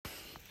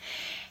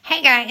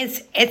Hey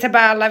guys, it's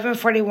about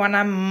 11:41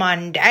 on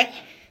Monday.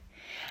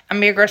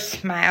 I'm your girl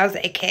Smiles,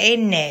 aka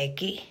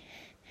Nikki.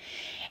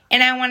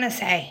 And I want to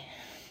say,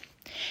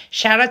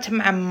 shout out to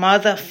my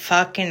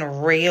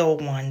motherfucking real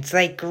ones.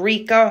 Like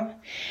Rico,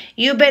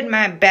 you've been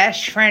my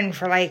best friend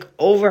for like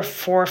over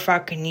 4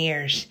 fucking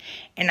years.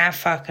 And I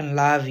fucking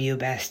love you,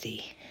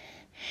 bestie.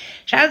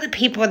 Shout out to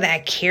people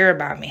that care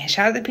about me.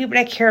 Shout out to people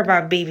that care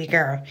about baby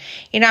girl.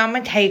 You know, I'm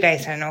going to tell you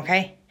guys something,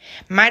 okay?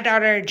 My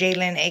daughter,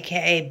 Jalen,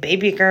 a.k.a.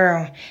 baby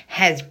girl,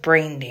 has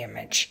brain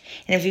damage.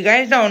 And if you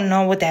guys don't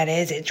know what that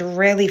is, it's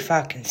really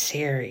fucking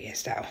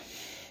serious, though.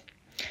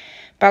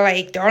 But,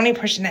 like, the only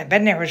person that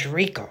been there was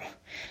Rico.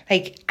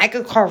 Like, I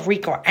could call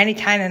Rico any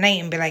time of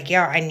night and be like,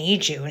 yo, I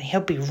need you. And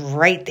he'll be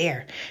right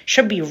there.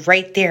 She'll be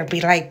right there.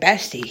 Be like,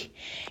 bestie,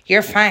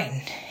 you're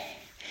fine.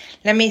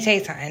 Let me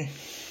say something.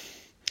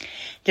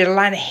 There's a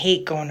lot of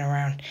hate going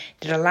around.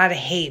 There's a lot of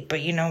hate,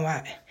 but you know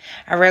what?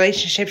 A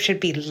relationship should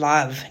be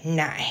love,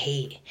 not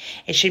hate.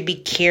 It should be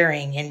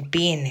caring and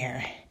being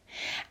there.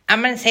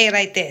 I'm going to say it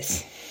like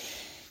this.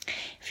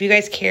 If you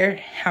guys care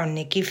how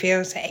Nikki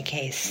feels,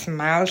 aka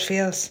Smiles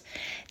feels,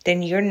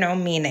 then you know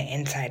me in the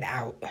inside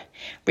out.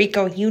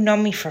 Rico, you know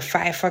me for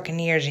 5 fucking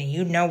years and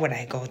you know what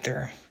I go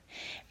through.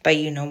 But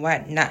you know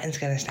what? Nothing's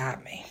going to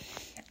stop me.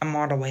 I'm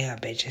all the way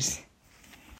up, bitches.